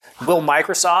Will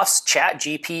Microsoft's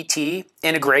ChatGPT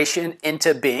integration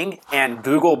into Bing and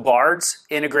Google Bard's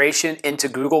integration into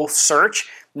Google Search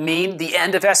mean the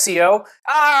end of SEO?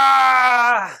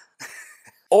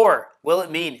 Or will it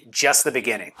mean just the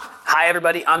beginning? Hi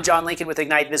everybody, I'm John Lincoln with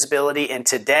Ignite Visibility, and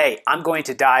today I'm going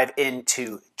to dive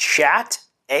into Chat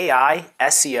AI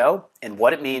SEO and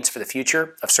what it means for the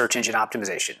future of search engine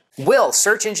optimization. Will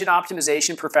search engine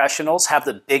optimization professionals have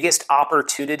the biggest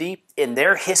opportunity in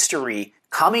their history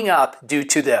coming up due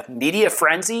to the media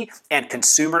frenzy and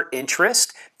consumer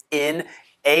interest in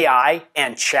AI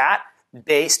and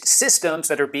chat-based systems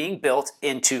that are being built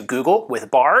into Google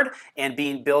with Bard and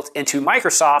being built into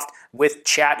Microsoft with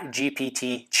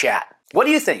ChatGPT Chat? What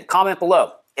do you think? Comment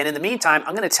below. And in the meantime,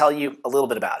 I'm going to tell you a little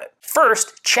bit about it.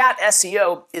 First, chat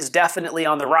SEO is definitely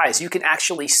on the rise. You can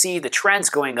actually see the trends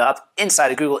going up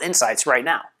inside of Google Insights right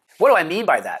now. What do I mean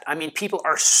by that? I mean, people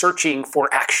are searching for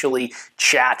actually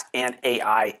chat and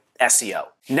AI SEO.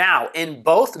 Now, in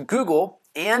both Google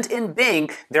and in Bing,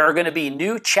 there are going to be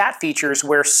new chat features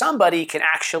where somebody can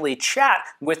actually chat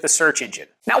with the search engine.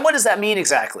 Now, what does that mean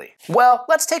exactly? Well,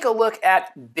 let's take a look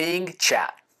at Bing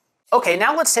Chat. Okay,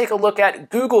 now let's take a look at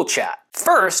Google Chat.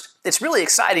 First, it's really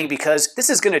exciting because this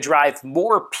is going to drive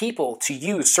more people to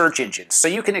use search engines, so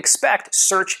you can expect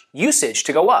search usage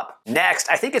to go up. Next,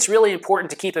 I think it's really important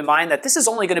to keep in mind that this is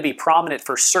only going to be prominent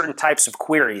for certain types of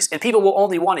queries, and people will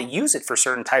only want to use it for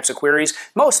certain types of queries,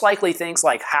 most likely things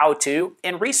like how-to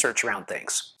and research around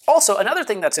things. Also, another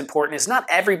thing that's important is not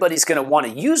everybody's going to want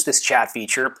to use this chat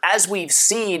feature. As we've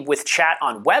seen with chat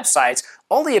on websites,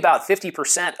 only about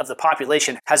 50% of the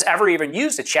population has ever even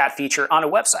used a chat feature on a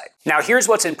website. Now, here's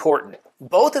what's important.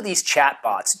 Both of these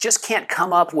chatbots just can't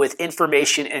come up with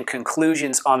information and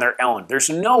conclusions on their own.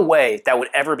 There's no way that would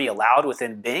ever be allowed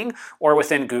within Bing or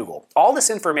within Google. All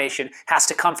this information has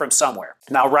to come from somewhere.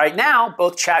 Now, right now,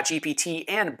 both ChatGPT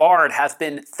and Bard have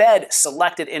been fed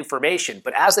selected information,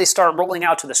 but as they start rolling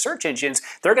out to the search engines,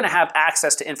 they're going to have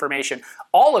access to information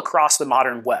all across the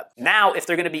modern web. Now, if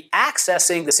they're going to be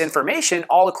accessing this information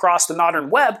all across the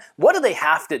modern web, what do they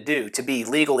have to do to be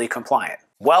legally compliant?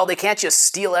 Well, they can't just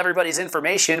steal everybody's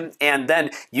information and then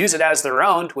use it as their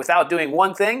own without doing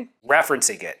one thing,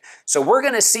 referencing it. So we're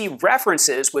going to see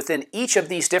references within each of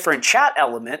these different chat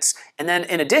elements, and then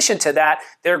in addition to that,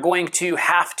 they're going to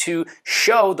have to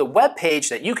show the web page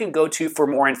that you can go to for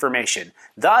more information.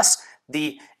 Thus,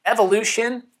 the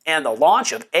evolution and the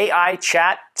launch of AI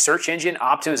chat search engine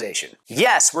optimization.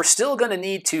 Yes, we're still going to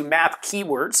need to map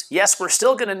keywords. Yes, we're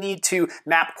still going to need to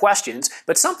map questions,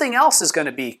 but something else is going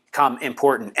to become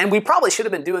important. And we probably should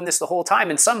have been doing this the whole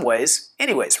time in some ways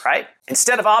anyways, right?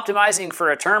 Instead of optimizing for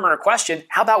a term or a question,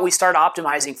 how about we start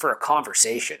optimizing for a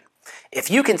conversation? If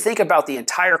you can think about the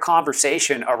entire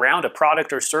conversation around a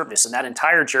product or service and that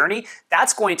entire journey,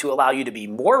 that's going to allow you to be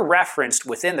more referenced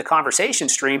within the conversation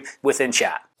stream within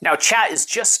chat. Now, chat is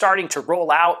just starting to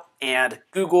roll out, and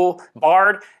Google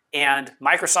Bard and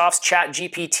Microsoft's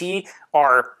ChatGPT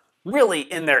are really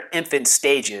in their infant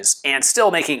stages and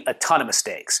still making a ton of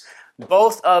mistakes.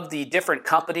 Both of the different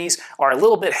companies are a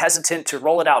little bit hesitant to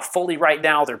roll it out fully right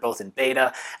now. They're both in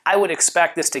beta. I would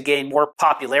expect this to gain more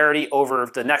popularity over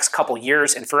the next couple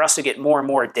years and for us to get more and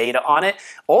more data on it.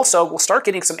 Also, we'll start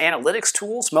getting some analytics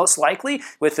tools, most likely,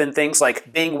 within things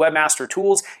like Bing Webmaster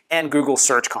Tools and Google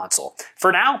Search Console.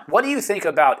 For now, what do you think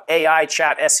about AI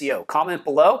chat SEO? Comment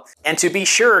below. And to be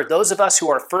sure, those of us who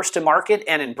are first to market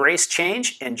and embrace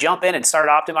change and jump in and start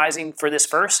optimizing for this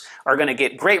first are going to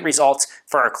get great results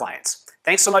for our clients.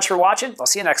 Thanks so much for watching. I'll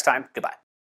see you next time. Goodbye.